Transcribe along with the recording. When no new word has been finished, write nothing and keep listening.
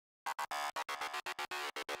Good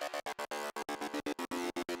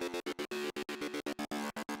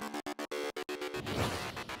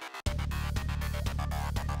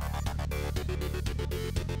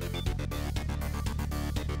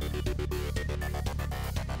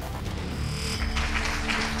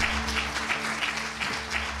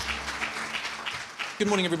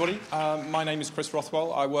morning, everybody. My name is Chris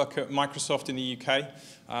Rothwell. I work at Microsoft in the UK.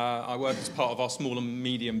 I work as part of our small and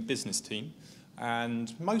medium business team.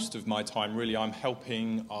 And most of my time, really, I'm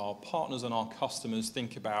helping our partners and our customers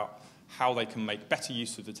think about how they can make better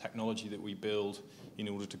use of the technology that we build in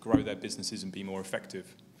order to grow their businesses and be more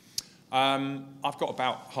effective. I've got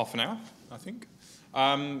about half an hour, I think.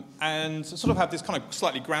 And I sort of have this kind of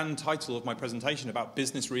slightly grand title of my presentation about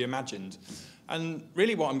Business Reimagined. And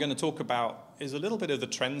really what I'm going to talk about is a little bit of the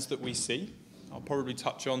trends that we see. I'll probably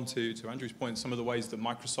touch on, to Andrew's point, some of the ways that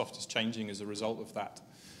Microsoft is changing as a result of that.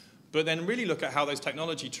 But then really look at how those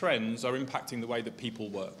technology trends are impacting the way that people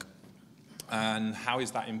work. And how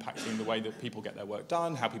is that impacting the way that people get their work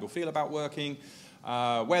done, how people feel about working,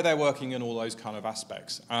 where they're working, and all those kind of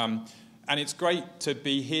aspects. And it's great to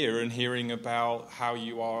be here and hearing about how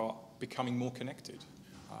you are becoming more connected.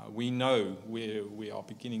 We know we are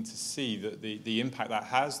beginning to see that the impact that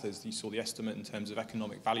has. You saw the estimate in terms of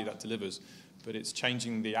economic value that delivers, but it's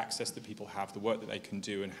changing the access that people have, the work that they can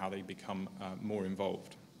do, and how they become more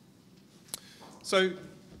involved. So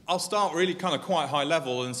I'll start really kind of quite high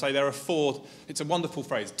level and say there are four, it's a wonderful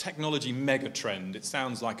phrase, technology megatrend. It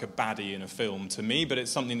sounds like a baddie in a film to me, but it's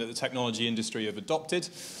something that the technology industry have adopted.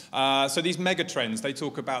 So these megatrends, they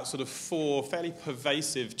talk about sort of four fairly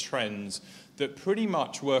pervasive trends that pretty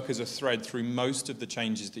much work as a thread through most of the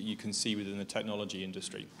changes that you can see within the technology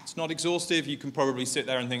industry. It's not exhaustive. You can probably sit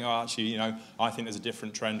there and think, oh, actually, you know, I think there's a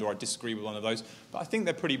different trend, or I disagree with one of those. But I think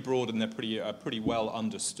they're pretty broad and they're pretty well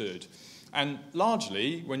understood. And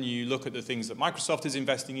largely, when you look at the things that Microsoft is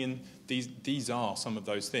investing in, these are some of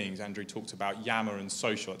those things. Andrew talked about Yammer and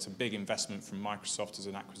social. It's a big investment from Microsoft as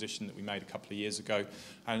an acquisition that we made a couple of years ago.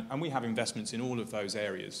 And we have investments in all of those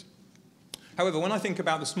areas. However, when I think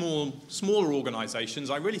about the smaller organizations,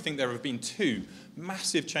 I really think there have been two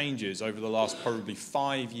massive changes over the last probably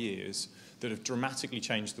 5 years that have dramatically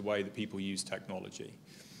changed the way that people use technology.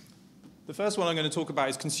 The first one I'm going to talk about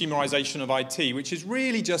is consumerization of IT, which is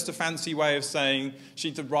really just a fancy way of saying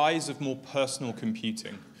the rise of more personal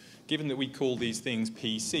computing. Given that we call these things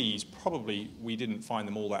PCs, probably we didn't find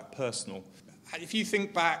them all that personal. If you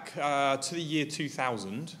think back to the year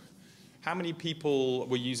 2000, how many people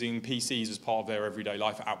were using PCs as part of their everyday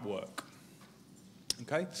life at work?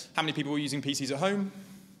 Okay. How many people were using PCs at home?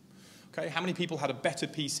 Okay. How many people had a better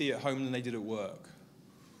PC at home than they did at work?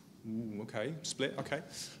 Ooh, okay, split, okay.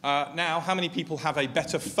 Now, how many people have a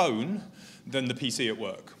better phone than the PC at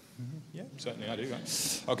work? Yeah, certainly I do,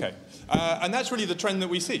 right? Okay, and that's really the trend that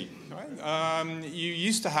we see, right? You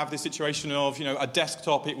used to have this situation of, you know, a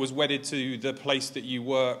desktop, it was wedded to the place that you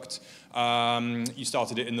worked. You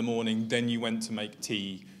started it in the morning, then you went to make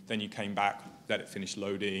tea, then you came back, let it finish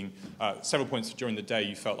loading. Several points during the day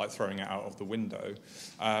you felt like throwing it out of the window.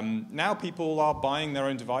 Now people are buying their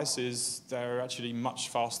own devices. They're actually much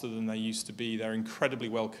faster than they used to be. They're incredibly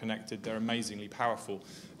well connected. They're amazingly powerful.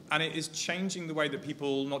 And it is changing the way that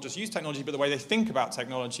people not just use technology, but the way they think about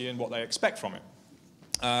technology and what they expect from it.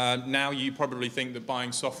 Now you probably think that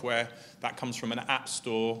buying software that comes from an app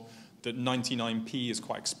store, that 99p is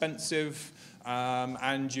quite expensive,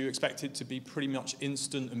 and you expect it to be pretty much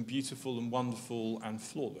instant and beautiful and wonderful and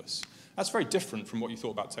flawless. That's very different from what you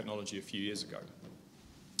thought about technology a few years ago.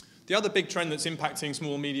 The other big trend that's impacting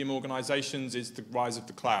small and medium organizations is the rise of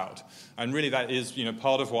the cloud. And really that is, you know,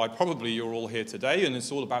 part of why probably you're all here today, and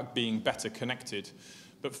it's all about being better connected.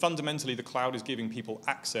 But fundamentally, the cloud is giving people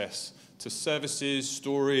access to services,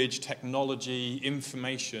 storage, technology,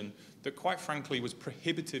 information that, quite frankly, was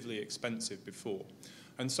prohibitively expensive before.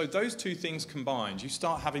 And so those two things combined, you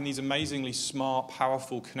start having these amazingly smart,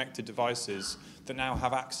 powerful, connected devices that now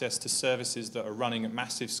have access to services that are running at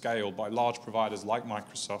massive scale by large providers like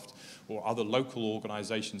Microsoft or other local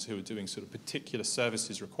organizations who are doing sort of particular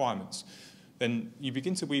services requirements. Then you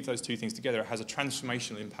begin to weave those two things together. It has a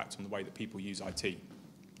transformational impact on the way that people use IT.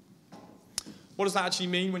 What does that actually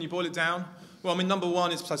mean when you boil it down? Well, I mean, number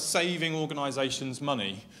one, it's saving organizations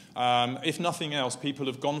money. If nothing else, people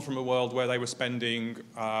have gone from a world where they were spending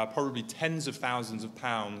probably tens of thousands of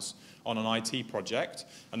pounds on an IT project,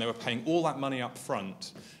 and they were paying all that money up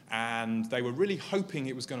front, and they were really hoping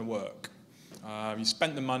it was going to work. You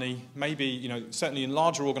spent the money, maybe, you know, certainly in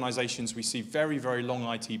larger organizations, we see very, very long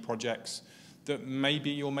IT projects that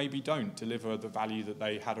maybe or maybe don't deliver the value that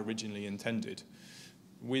they had originally intended.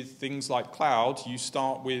 With things like cloud, you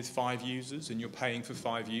start with 5 users and you're paying for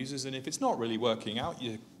 5 users, and if it's not really working out,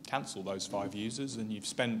 you cancel those 5 users and you've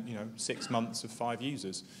spent 6 months of 5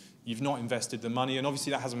 users. You've not invested the money, and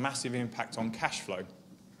obviously that has a massive impact on cash flow.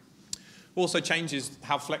 Also changes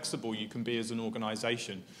how flexible you can be as an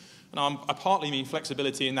organization. And I partly mean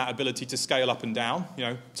flexibility in that ability to scale up and down.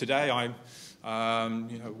 Today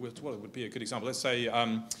what would be a good example? Let's say,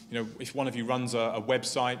 if one of you runs a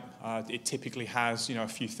website, it typically has, a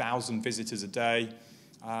few thousand visitors a day,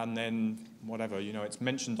 and then whatever, it's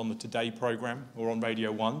mentioned on the Today program or on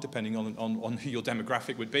Radio 1, depending on who your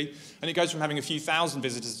demographic would be. And it goes from having a few thousand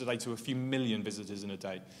visitors a day to a few million visitors in a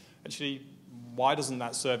day. Actually, why doesn't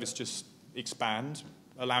that service just expand,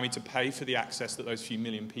 allow me to pay for the access that those few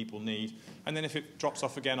million people need, and then if it drops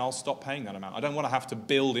off again, I'll stop paying that amount. I don't want to have to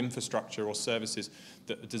build infrastructure or services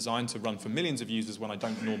that are designed to run for millions of users when I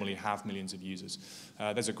don't normally have millions of users.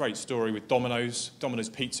 There's a great story with Domino's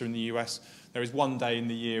Pizza in the US. There is one day in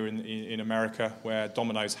the year in America where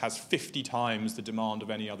Domino's has 50 times the demand of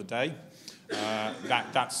any other day.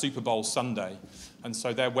 That's Super Bowl Sunday. And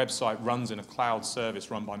so their website runs in a cloud service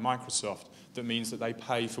run by Microsoft that means that they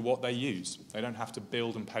pay for what they use. They don't have to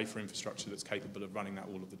build and pay for infrastructure that's capable of running that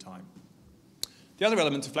all of the time. The other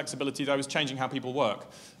element to flexibility, though, is changing how people work.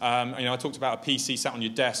 I talked about a PC sat on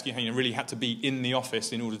your desk. You really had to be in the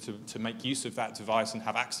office in order to make use of that device and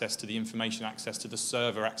have access to the information, access to the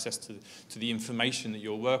server, access to the information that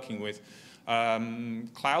you're working with.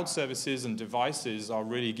 Cloud services and devices are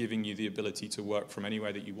really giving you the ability to work from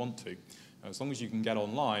anywhere that you want to. As long as you can get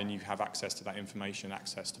online, you have access to that information,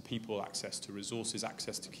 access to people, access to resources,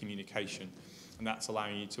 access to communication, and that's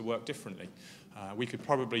allowing you to work differently. We could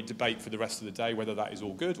probably debate for the rest of the day whether that is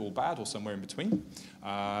all good, all bad, or somewhere in between,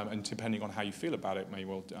 and depending on how you feel about it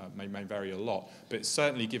may vary a lot, but it's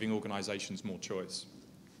certainly giving organizations more choice.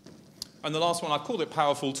 And the last one, I've called it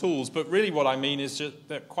powerful tools, but really what I mean is just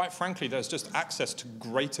that, quite frankly, there's just access to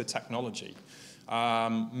greater technology.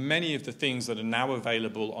 Many of the things that are now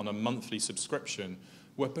available on a monthly subscription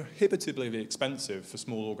were prohibitively expensive for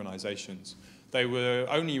small organizations. They were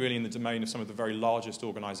only really in the domain of some of the very largest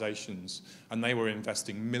organizations, and they were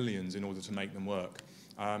investing millions in order to make them work.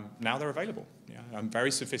 Now they're available.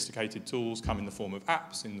 Very sophisticated tools come in the form of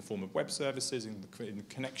apps, in the form of web services, in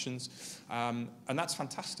connections, and that's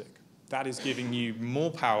fantastic. That is giving you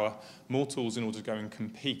more power, more tools in order to go and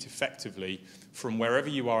compete effectively from wherever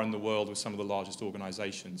you are in the world with some of the largest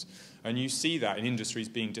organizations. And you see that in industries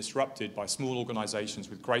being disrupted by small organizations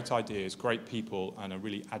with great ideas, great people, and a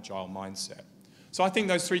really agile mindset. So I think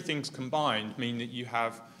those 3 things combined mean that you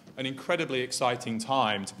have an incredibly exciting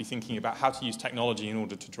time to be thinking about how to use technology in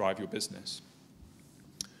order to drive your business.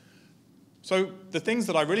 So the things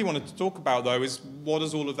that I really wanted to talk about, though, is what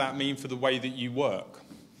does all of that mean for the way that you work?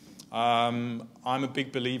 I'm a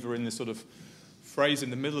big believer in this sort of phrase in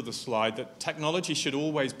the middle of the slide that technology should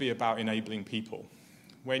always be about enabling people.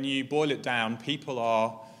 When you boil it down, people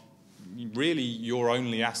are really your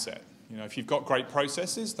only asset. If you've got great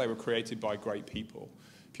processes, they were created by great people.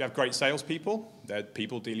 If you have great salespeople, they're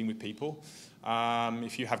people dealing with people.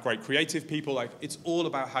 If you have great creative people, it's all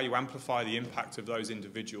about how you amplify the impact of those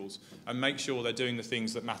individuals and make sure they're doing the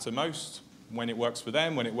things that matter most. When it works for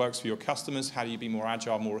them, when it works for your customers, how do you be more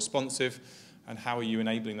agile, more responsive, and how are you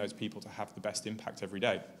enabling those people to have the best impact every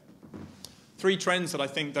day? 3 trends that I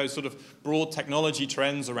think those sort of broad technology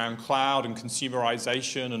trends around cloud and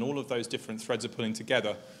consumerization and all of those different threads are pulling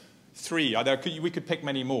together. 3, we could pick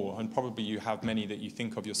many more, and probably you have many that you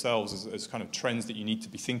think of yourselves as kind of trends that you need to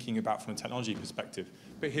be thinking about from a technology perspective.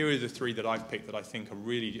 But here are the 3 that I've picked that I think are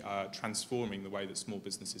really transforming the way that small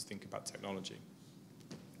businesses think about technology.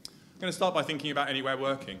 I'm going to start by thinking about anywhere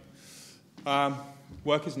working.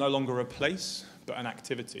 Work is no longer a place, but an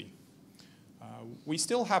activity. We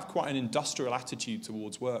still have quite an industrial attitude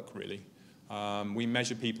towards work, really. We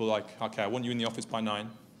measure people like, okay, I want you in the office by 9.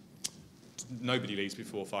 Nobody leaves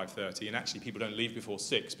before 5:30, and actually people don't leave before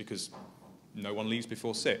 6 because no one leaves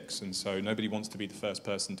before 6, and so nobody wants to be the first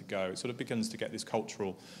person to go. It sort of begins to get this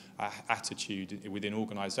cultural attitude within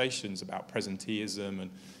organizations about presenteeism, and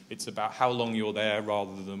it's about how long you're there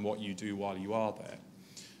rather than what you do while you are there.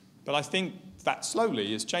 But I think that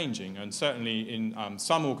slowly is changing, and certainly in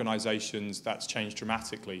some organizations that's changed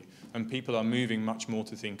dramatically, and people are moving much more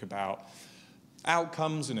to think about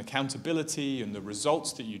outcomes and accountability and the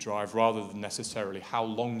results that you drive rather than necessarily how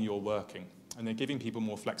long you're working. And they're giving people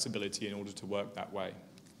more flexibility in order to work that way.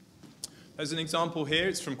 There's an example here.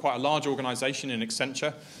 It's from quite a large organization in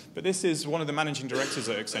Accenture, but this is one of the managing directors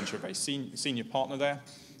at Accenture, a very senior partner there.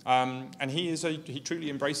 And he truly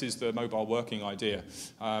embraces the mobile working idea.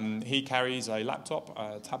 He carries a laptop,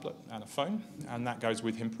 a tablet, and a phone, and that goes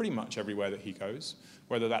with him pretty much everywhere that he goes,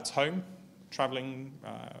 whether that's home, traveling,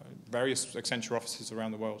 various Accenture offices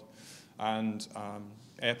around the world, and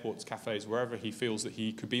airports, cafes, wherever he feels that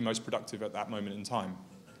he could be most productive at that moment in time.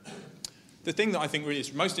 The thing that I think really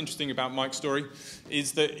is most interesting about Mike's story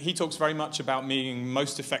is that he talks very much about being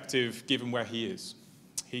most effective given where he is.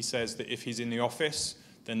 He says that if he's in the office,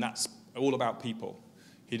 then that's all about people.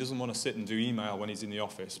 He doesn't want to sit and do email when he's in the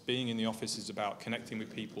office. Being in the office is about connecting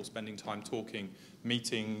with people, spending time talking,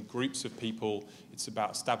 meeting groups of people. It's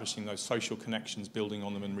about establishing those social connections, building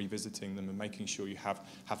on them and revisiting them, and making sure you have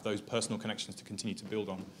those personal connections to continue to build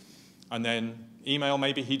on. And then email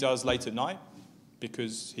maybe he does late at night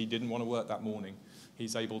because he didn't want to work that morning.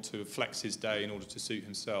 He's able to flex his day in order to suit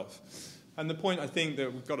himself. And the point I think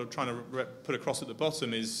that we've got to try to put across at the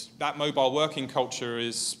bottom is that mobile working culture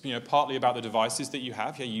is, partly about the devices that you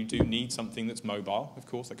have. Yeah, you do need something that's mobile, of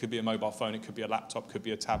course. That could be a mobile phone, it could be a laptop, it could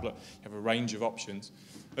be a tablet. You have a range of options.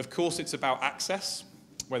 Of course, it's about access,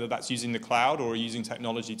 whether that's using the cloud or using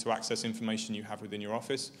technology to access information you have within your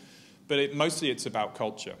office. But mostly it's about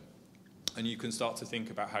culture. And you can start to think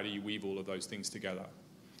about how do you weave all of those things together.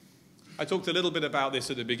 I talked a little bit about this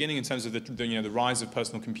at the beginning in terms of the rise of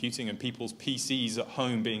personal computing and people's PCs at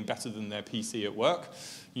home being better than their PC at work.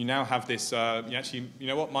 You now have this, you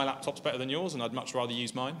know what, my laptop's better than yours and I'd much rather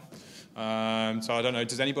use mine. So I don't know,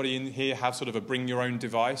 does anybody in here have sort of a bring your own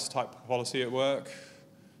device type policy at work?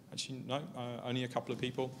 Actually, no, only a couple of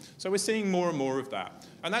people. So we're seeing more and more of that.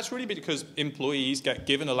 And that's really because employees get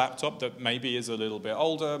given a laptop that maybe is a little bit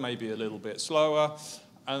older, maybe a little bit slower,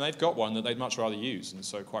 and they've got one that they'd much rather use. And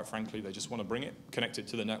so quite frankly, they just want to bring it, connect it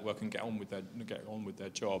to the network, and get on with their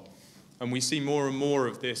job. And we see more and more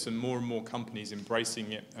of this and more companies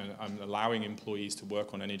embracing it and allowing employees to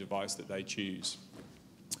work on any device that they choose.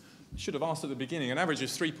 I should have asked at the beginning, an average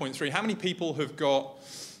is 3.3. How many people have got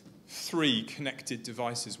 3 connected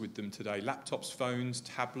devices with them today? Laptops, phones,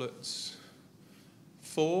 tablets?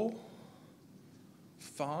 4?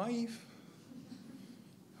 5?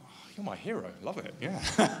 You're my hero. Love it.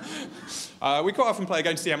 Yeah. We quite often play a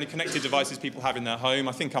game to see how many connected devices people have in their home.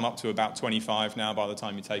 I think I'm up to about 25 now by the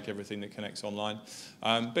time you take everything that connects online.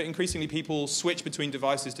 But increasingly people switch between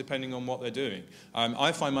devices depending on what they're doing.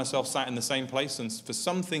 I find myself sat in the same place, and for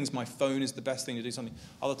some things my phone is the best thing to do something.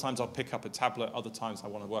 Other times I'll pick up a tablet. Other times I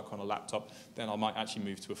want to work on a laptop. Then I might actually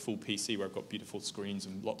move to a full PC where I've got beautiful screens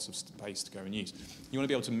and lots of space to go and use. You want to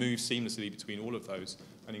be able to move seamlessly between all of those.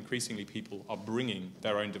 And increasingly people are bringing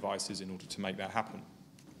their own devices in order to make that happen.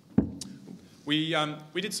 We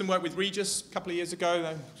did some work with Regis a couple of years ago.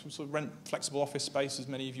 They sort of rent flexible office space, as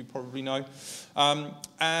many of you probably know.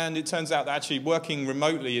 And it turns out that actually working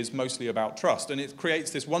remotely is mostly about trust. And it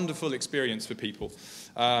creates this wonderful experience for people.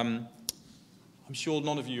 I'm sure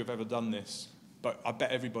none of you have ever done this, but I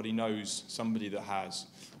bet everybody knows somebody that has.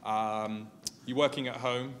 You're working at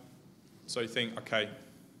home, so you think, okay,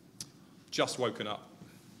 just woken up.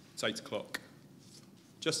 It's 8 o'clock.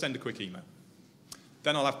 Just send a quick email.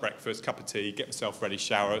 Then I'll have breakfast, cup of tea, get myself ready,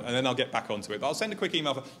 shower, and then I'll get back onto it. But I'll send a quick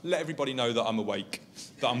email, let everybody know that I'm awake,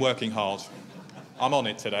 that I'm working hard. I'm on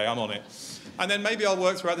it today, I'm on it. And then maybe I'll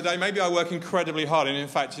work throughout the day. Maybe I work incredibly hard. And in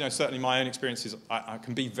fact, certainly my own experience is I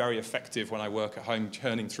can be very effective when I work at home,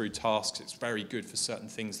 churning through tasks. It's very good for certain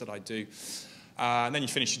things that I do. And then you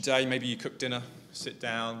finish your day, maybe you cook dinner, sit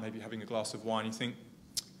down, maybe having a glass of wine, you think,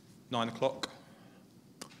 9 o'clock.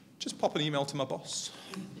 Just pop an email to my boss.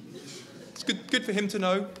 It's good for him to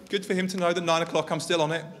know. Good for him to know that 9 o'clock I'm still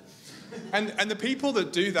on it. And the people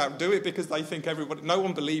that do that do it because they think no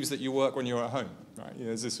one believes that you work when you're at home. Right?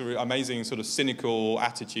 There's this sort of amazing sort of cynical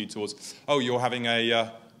attitude towards, oh, you're having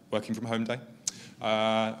a working from home day,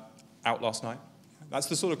 out last night. That's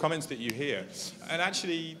the sort of comments that you hear. And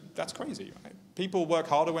actually, that's crazy. Right? People work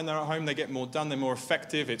harder when they're at home. They get more done. They're more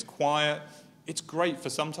effective. It's quiet. It's great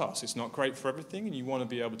for some tasks. It's not great for everything, and you want to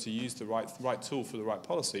be able to use the right tool for the right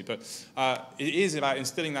policy. But it is about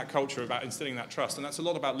instilling that culture, about instilling that trust, and that's a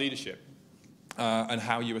lot about leadership and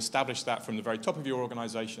how you establish that from the very top of your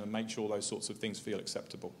organization and make sure those sorts of things feel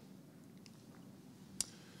acceptable.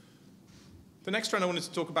 The next trend I wanted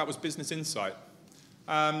to talk about was business insight.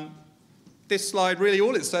 This slide, really,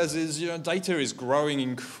 all it says is, data is growing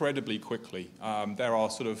incredibly quickly. There are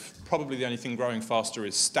sort of, probably the only thing growing faster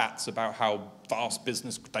is stats about how fast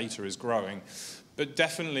business data is growing. But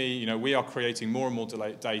definitely, we are creating more and more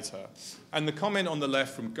data. And the comment on the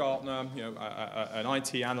left from Gartner, an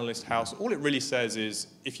IT analyst house, all it really says is,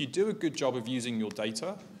 if you do a good job of using your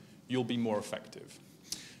data, you'll be more effective.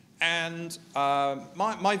 And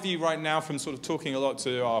my view right now from sort of talking a lot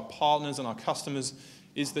to our partners and our customers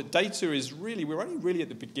is that data is really, we're only really at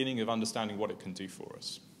the beginning of understanding what it can do for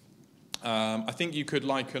us. I think you could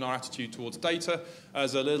liken our attitude towards data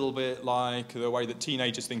as a little bit like the way that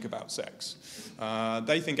teenagers think about sex.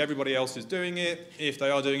 They think everybody else is doing it. If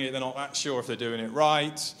they are doing it, they're not that sure if they're doing it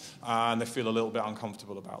right, and they feel a little bit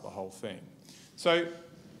uncomfortable about the whole thing. So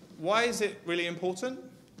why is it really important?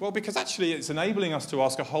 Well, because actually it's enabling us to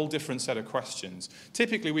ask a whole different set of questions.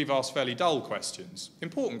 Typically, we've asked fairly dull questions,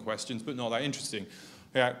 important questions, but not that interesting.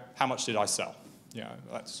 How much did I sell? Yeah,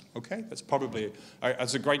 that's okay. That's probably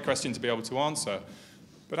that's a great question to be able to answer.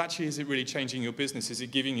 But actually, is it really changing your business? Is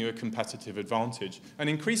it giving you a competitive advantage? And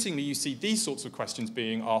increasingly, you see these sorts of questions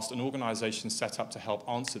being asked and organizations set up to help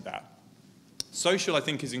answer that. Social, I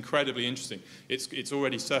think, is incredibly interesting. It's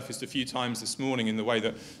already surfaced a few times this morning in the way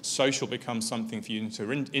that social becomes something for you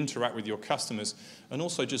to interact with your customers and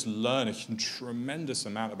also just learn a tremendous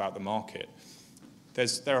amount about the market.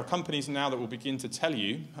 There are companies now that will begin to tell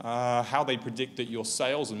you how they predict that your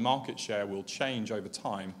sales and market share will change over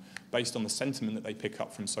time based on the sentiment that they pick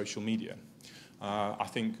up from social media. I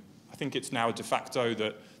think it's now de facto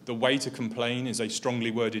that the way to complain is a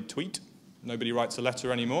strongly worded tweet. Nobody writes a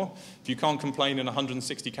letter anymore. If you can't complain in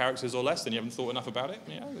 160 characters or less, then you haven't thought enough about it.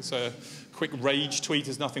 Yeah, it's a quick rage tweet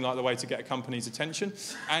is nothing like the way to get a company's attention.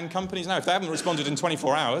 And companies now, if they haven't responded in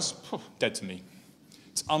 24 hours, dead to me.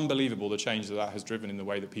 It's unbelievable the change that has driven in the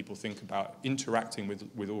way that people think about interacting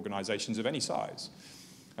with organizations of any size.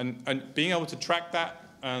 And being able to track that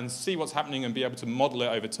and see what's happening and be able to model it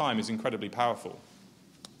over time is incredibly powerful.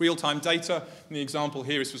 Real-time data, and the example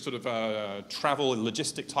here is for sort of travel and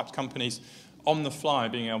logistic type companies on the fly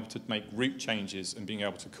being able to make route changes and being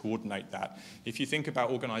able to coordinate that. If you think about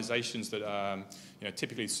organizations that,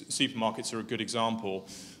 typically supermarkets are a good example,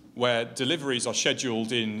 where deliveries are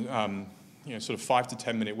scheduled in sort of 5 to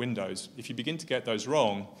 10 minute windows. If you begin to get those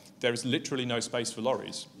wrong, there is literally no space for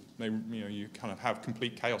lorries. You kind of have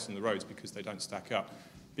complete chaos on the roads because they don't stack up.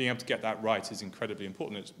 Being able to get that right is incredibly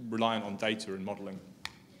important. It's reliant on data and modeling.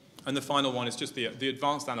 And the final one is just the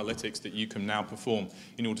advanced analytics that you can now perform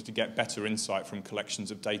in order to get better insight from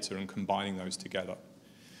collections of data and combining those together.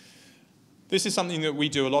 This is something that we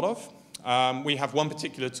do a lot of. We have one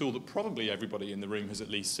particular tool that probably everybody in the room has at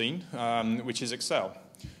least seen, which is Excel.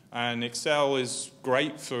 And Excel is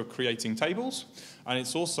great for creating tables, and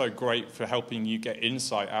it's also great for helping you get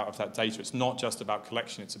insight out of that data. It's not just about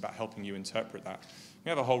collection, it's about helping you interpret that. We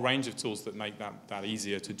have a whole range of tools that make that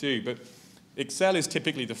easier to do, but Excel is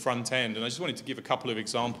typically the front end, and I just wanted to give a couple of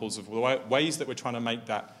examples of ways that we're trying to make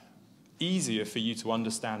that easier for you to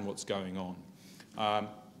understand what's going on. I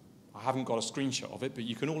haven't got a screenshot of it, but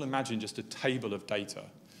you can all imagine just a table of data.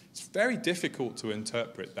 It's very difficult to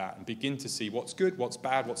interpret that and begin to see what's good, what's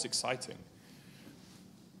bad, what's exciting.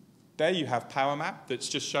 There you have Power Map that's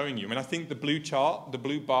just showing you. I mean, I think the blue chart, the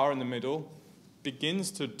blue bar in the middle,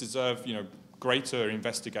 begins to deserve, greater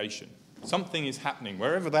investigation. Something is happening.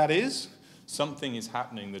 Wherever that is, something is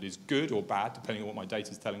happening that is good or bad, depending on what my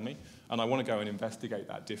data is telling me, and I want to go and investigate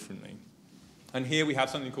that differently. And here we have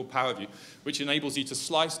something called Power View, which enables you to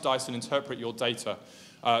slice, dice, and interpret your data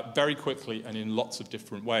very quickly and in lots of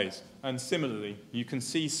different ways. And similarly, you can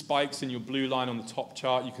see spikes in your blue line on the top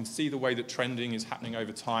chart. You can see the way that trending is happening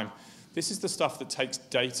over time. This is the stuff that takes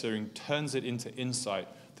data and turns it into insight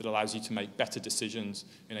that allows you to make better decisions,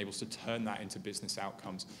 enables to turn that into business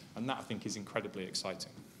outcomes. And that, I think, is incredibly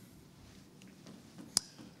exciting.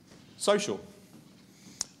 Social.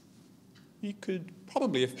 You could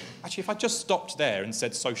probably, if I just stopped there and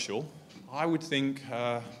said social, I would think,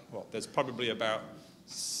 there's probably about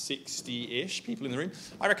 60-ish people in the room.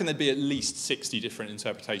 I reckon there'd be at least 60 different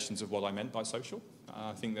interpretations of what I meant by social.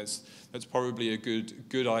 I think that's probably a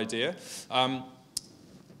good idea.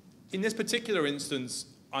 In this particular instance,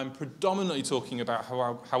 I'm predominantly talking about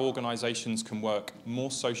how organizations can work more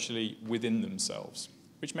socially within themselves,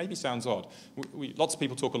 which maybe sounds odd. Lots of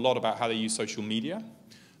people talk a lot about how they use social media,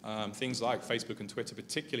 things like Facebook and Twitter,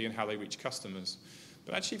 particularly in how they reach customers.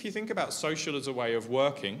 But actually, if you think about social as a way of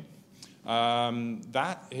working,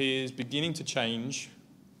 that is beginning to change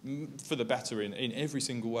for the better in every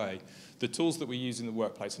single way. The tools that we use in the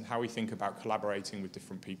workplace and how we think about collaborating with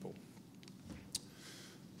different people.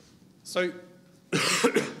 So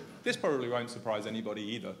this probably won't surprise anybody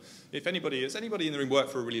either. Has anybody in the room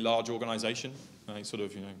worked for a really large organization, sort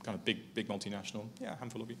of, kind of big multinational? Yeah, a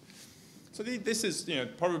handful of you. So this is,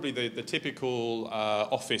 probably the typical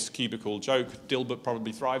office cubicle joke. Dilbert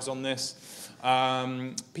probably thrives on this.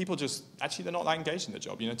 People they're not that engaged in their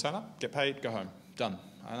job. Turn up, get paid, go home, done.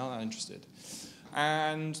 I'm not that interested.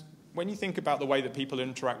 And when you think about the way that people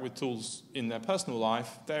interact with tools in their personal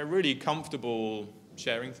life, they're really comfortable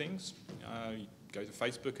sharing things. You go to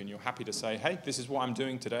Facebook and you're happy to say, hey, this is what I'm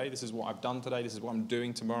doing today, this is what I've done today, this is what I'm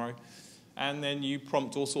doing tomorrow. And then you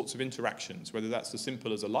prompt all sorts of interactions, whether that's as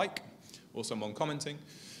simple as a like or someone commenting.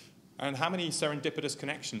 And how many serendipitous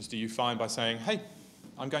connections do you find by saying, hey,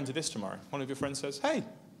 I'm going to this tomorrow? One of your friends says, hey,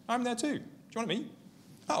 I'm there too. Do you want to meet?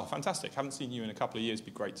 Oh, fantastic. Haven't seen you in a couple of years. It'd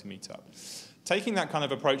be great to meet up. Taking that kind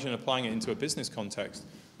of approach and applying it into a business context.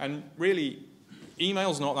 And really,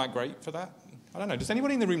 email's not that great for that. I don't know. Does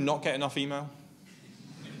anybody in the room not get enough email?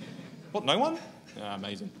 What, no one? Yeah,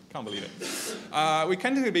 amazing. Can't believe it. We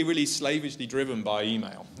tend to be really slavishly driven by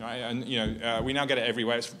email, right? And we now get it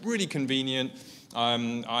everywhere. It's really convenient.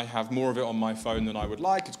 I have more of it on my phone than I would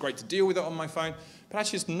like. It's great to deal with it on my phone. But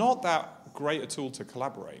actually, it's not that great a tool to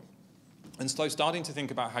collaborate. And so starting to think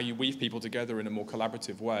about how you weave people together in a more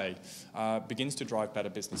collaborative way begins to drive better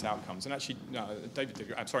business outcomes. And actually,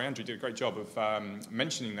 Andrew did a great job of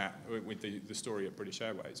mentioning that with the story at British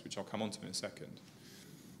Airways, which I'll come on to in a second.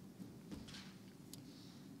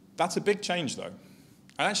 That's a big change, though.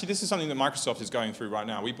 And actually, this is something that Microsoft is going through right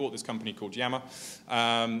now. We bought this company called Yammer.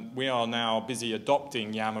 We are now busy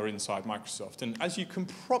adopting Yammer inside Microsoft. And as you can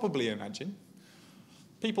probably imagine,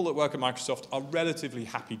 people that work at Microsoft are relatively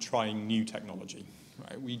happy trying new technology.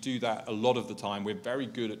 Right? We do that a lot of the time. We're very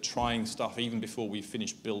good at trying stuff even before we've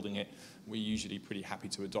finished building it. We're usually pretty happy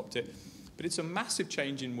to adopt it. But it's a massive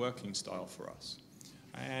change in working style for us.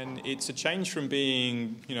 And it's a change from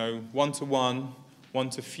being, one-to-one,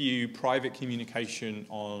 one-to-few private communication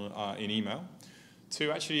in email to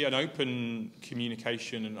actually an open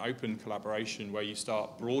communication and open collaboration where you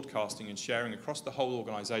start broadcasting and sharing across the whole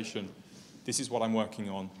organization. This is what I'm working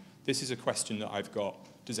on. This is a question that I've got.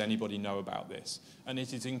 Does anybody know about this? And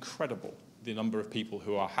it is incredible, the number of people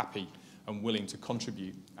who are happy and willing to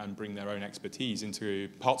contribute and bring their own expertise into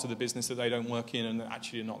parts of the business that they don't work in and that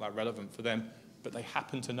actually are not that relevant for them, but they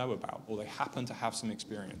happen to know about or they happen to have some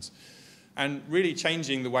experience. And really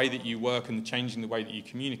changing the way that you work and changing the way that you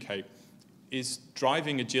communicate is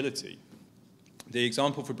driving agility. The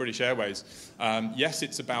example for British Airways, yes,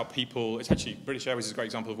 it's about people. It's actually, British Airways is a great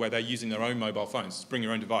example of where they're using their own mobile phones. Bring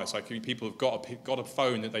your own device. Like people have got a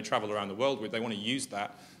phone that they travel around the world with. They want to use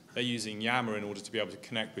that. They're using Yammer in order to be able to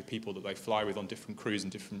connect with people that they fly with on different crews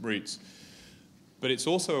and different routes. But it's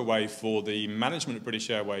also a way for the management of British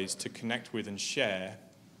Airways to connect with and share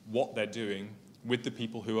what they're doing with the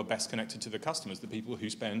people who are best connected to the customers, the people who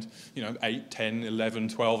spend 8, 10, 11,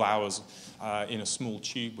 12 hours in a small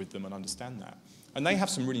tube with them and understand that. And they have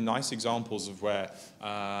some really nice examples of where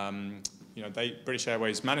British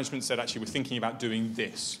Airways management said, actually, we're thinking about doing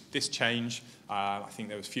this change. I think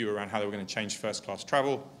there was few around how they were going to change first-class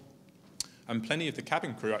travel. And plenty of the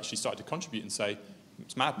cabin crew actually started to contribute and say,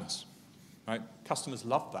 it's madness. Right? Customers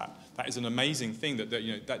love that. That is an amazing thing that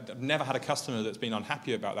I've never had a customer that's been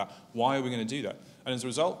unhappy about that. Why are we going to do that? And as a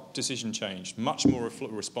result, decision changed, much more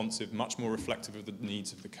responsive, much more reflective of the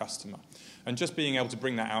needs of the customer. And just being able to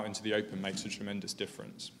bring that out into the open makes a tremendous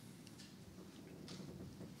difference.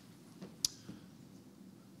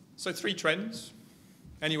 So 3 trends: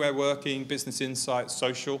 anywhere working, business insights,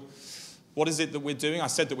 social. What is it that we're doing? I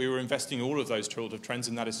said that we were investing in all of those sort of trends,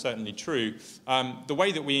 and that is certainly true. The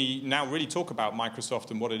way that we now really talk about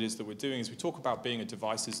Microsoft and what it is that we're doing is we talk about being a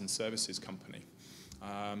devices and services company.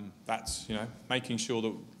 That's making sure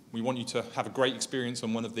that we want you to have a great experience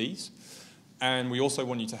on one of these, and we also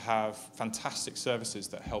want you to have fantastic services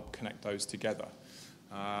that help connect those together.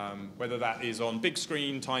 Whether that is on big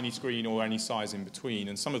screen, tiny screen, or any size in between,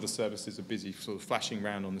 and some of the services are busy sort of flashing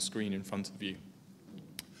around on the screen in front of you.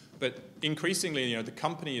 But increasingly, the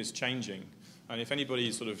company is changing. And if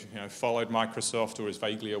anybody sort of followed Microsoft or is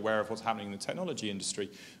vaguely aware of what's happening in the technology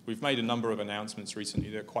industry, we've made a number of announcements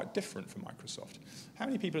recently that are quite different from Microsoft. How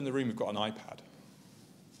many people in the room have got an iPad?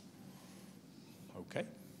 Okay,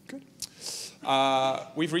 good.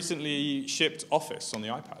 We've recently shipped Office on the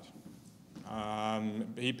iPad.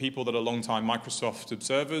 People that are long-time Microsoft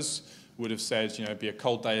observers would have said, it'd be a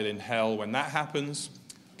cold day in hell when that happens.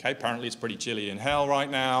 Okay, apparently it's pretty chilly in hell right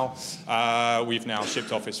now. We've now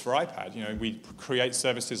shipped Office for iPad. We create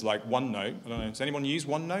services like OneNote. I don't know, does anyone use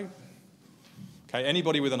OneNote? Okay,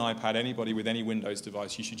 anybody with an iPad, anybody with any Windows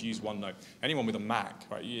device, you should use OneNote. Anyone with a Mac,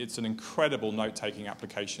 right? It's an incredible note-taking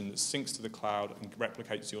application that syncs to the cloud and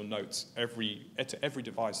replicates your notes to every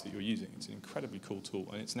device that you're using. It's an incredibly cool tool,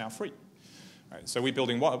 and it's now free. Right? So we're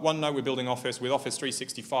building OneNote, we're building Office. With Office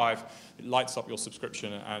 365, it lights up your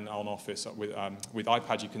subscription, and on Office with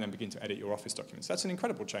iPad, you can then begin to edit your Office documents. That's an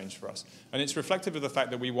incredible change for us. And it's reflective of the fact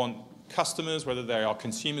that we want customers, whether they are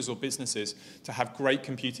consumers or businesses, to have great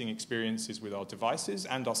computing experiences with our devices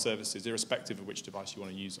and our services, irrespective of which device you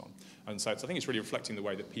want to use on. And so I think it's really reflecting the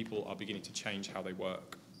way that people are beginning to change how they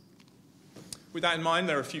work. With that in mind,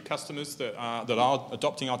 there are a few customers that are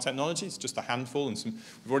adopting our technology. It's just a handful, and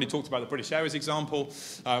we've already talked about the British Airways example,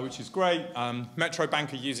 which is great. Metro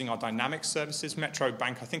Bank are using our dynamic services. Metro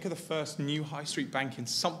Bank, I think, are the first new high street bank in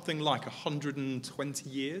something like 120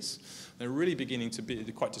 years. They're really beginning to be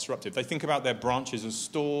quite disruptive. They think about their branches as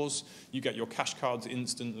stores. You get your cash cards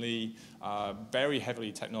instantly, very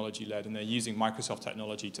heavily technology-led, and they're using Microsoft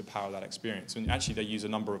technology to power that experience. And actually, they use a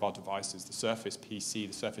number of our devices. The Surface PC,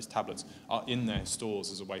 the Surface tablets are in their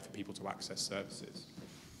stores as a way for people to access services.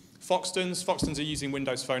 Foxtons are using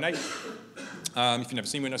Windows Phone 8. If you've never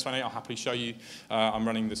seen Windows Phone 8, I'll happily show you. I'm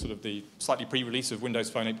running the slightly pre-release of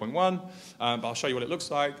Windows Phone 8.1, but I'll show you what it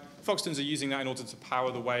looks like. Foxtons are using that in order to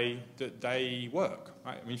power the way that they work.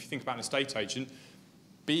 Right? I mean, if you think about an estate agent,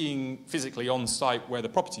 being physically on site where the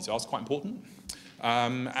properties are is quite important.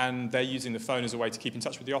 And they're using the phone as a way to keep in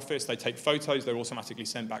touch with the office. They take photos, they're automatically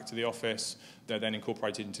sent back to the office. They're then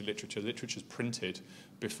incorporated into literature. Literature's printed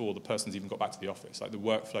before the person's even got back to the office. Like the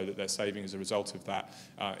workflow that they're saving as a result of that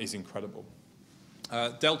is incredible.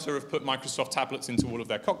 Delta have put Microsoft tablets into all of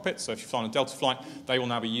their cockpits. So if you fly on a Delta flight, they will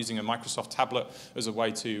now be using a Microsoft tablet as a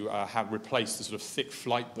way to replace the sort of thick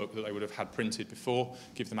flight book that they would have had printed before,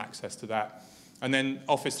 give them access to that. And then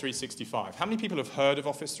Office 365. How many people have heard of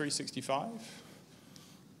Office 365?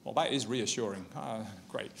 Well, that is reassuring.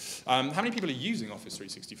 Great. How many people are using Office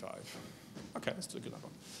 365? Okay, that's a good number.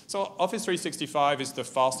 So Office 365 is the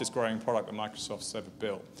fastest growing product that Microsoft's ever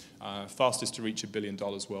built, fastest to reach $1 billion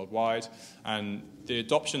worldwide. And the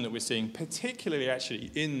adoption that we're seeing, particularly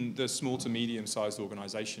actually in the small to medium-sized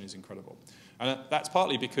organization, is incredible. And that's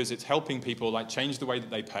partly because it's helping people change the way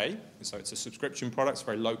that they pay. So it's a subscription product. It's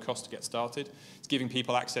very low cost to get started. It's giving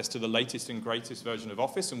people access to the latest and greatest version of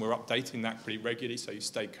Office, and we're updating that pretty regularly so you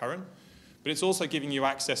stay current. But it's also giving you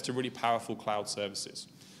access to really powerful cloud services.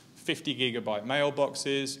 50 gigabyte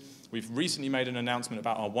mailboxes. We've recently made an announcement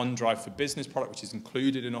about our OneDrive for Business product, which is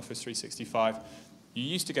included in Office 365. You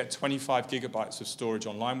used to get 25 gigabytes of storage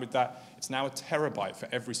online with that. It's now a terabyte for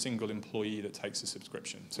every single employee that takes a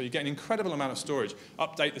subscription. So you get an incredible amount of storage.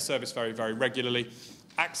 Update the service very, very regularly.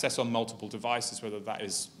 Access on multiple devices, whether that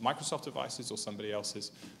is Microsoft devices or somebody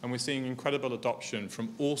else's. And we're seeing incredible adoption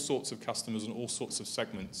from all sorts of customers and all sorts of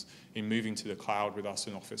segments in moving to the cloud with us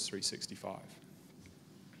in Office 365.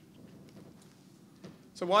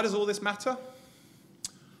 So why does all this matter?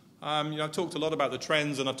 I've talked a lot about the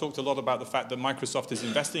trends, and I've talked a lot about the fact that Microsoft is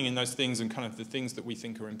investing in those things and kind of the things that we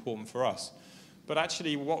think are important for us. But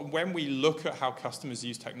actually, when we look at how customers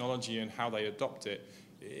use technology and how they adopt it,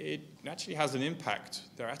 it actually has an impact.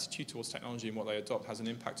 Their attitude towards technology and what they adopt has an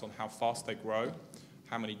impact on how fast they grow,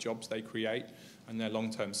 how many jobs they create, and their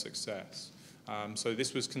long-term success. So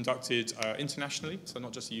this was conducted internationally, so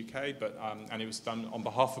not just the UK, and it was done on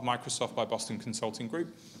behalf of Microsoft by Boston Consulting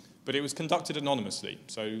Group. But it was conducted anonymously,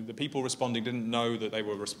 so the people responding didn't know that they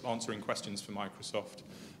were answering questions for Microsoft.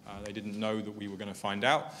 They didn't know that we were going to find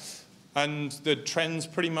out. And the trends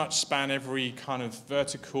pretty much span every kind of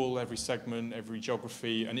vertical, every segment, every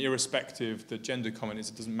geography, and irrespective, the gender comment is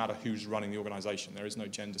it doesn't matter who's running the organization. There is no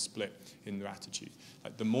gender split in their attitude.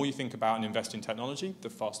 The more you think about and invest in technology, the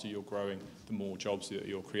faster you're growing, the more jobs that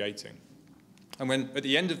you're creating. And when, at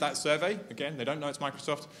the end of that survey, again, they don't know it's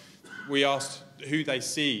Microsoft, we asked who they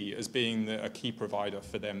see as being a key provider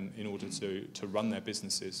for them in order to run their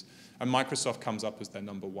businesses. And Microsoft comes up as their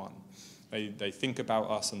number one. They think about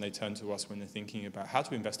us and they turn to us when they're thinking about how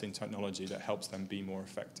to invest in technology that helps them be more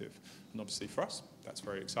effective. And obviously for us, that's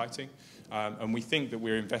very exciting. And we think that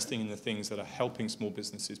we're investing in the things that are helping small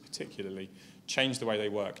businesses particularly change the way they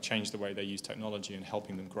work, change the way they use technology, and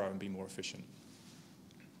helping them grow and be more efficient.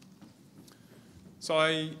 So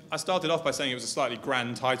I started off by saying it was a slightly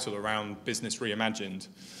grand title around Business Reimagined.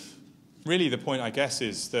 Really the point, I guess,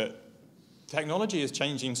 is that technology is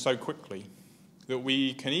changing so quickly that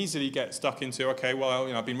we can easily get stuck into, okay,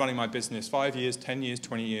 well, I've been running my business 5 years, 10 years,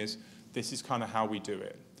 20 years. This is kind of how we do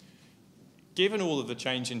it. Given all of the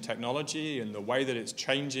change in technology and the way that it's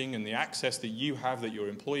changing and the access that you have, that your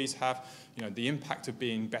employees have, the impact of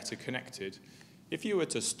being better connected, if you were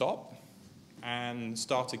to stop and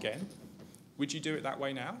start again, would you do it that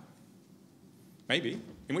way now? Maybe,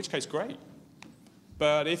 in which case, great.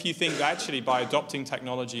 But if you think that actually by adopting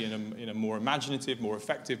technology in a more imaginative, more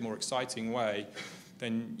effective, more exciting way,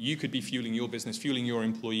 then you could be fueling your business, fueling your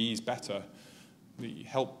employees better,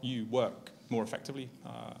 help you work more effectively,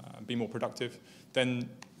 be more productive, then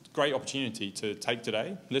great opportunity to take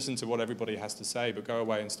today, listen to what everybody has to say, but go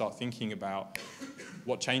away and start thinking about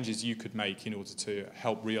what changes you could make in order to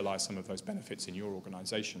help realize some of those benefits in your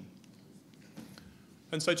organization.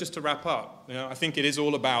 And so just to wrap up, I think it is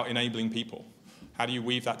all about enabling people. How do you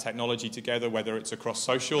weave that technology together, whether it's across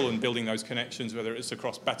social and building those connections, whether it's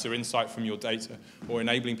across better insight from your data, or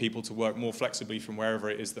enabling people to work more flexibly from wherever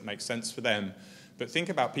it is that makes sense for them. But think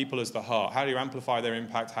about people as the heart. How do you amplify their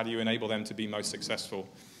impact? How do you enable them to be most successful?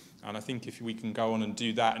 And I think if we can go on and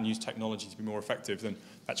do that and use technology to be more effective, then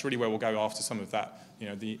that's really where we'll go after some of that,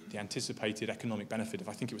 the anticipated economic benefit of,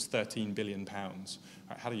 I think it was £13 billion.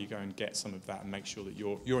 Right, how do you go and get some of that and make sure that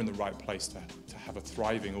you're in the right place to have a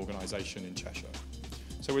thriving organisation in Cheshire?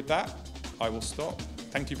 So with that, I will stop.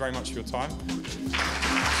 Thank you very much for your time.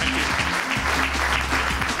 Thank you.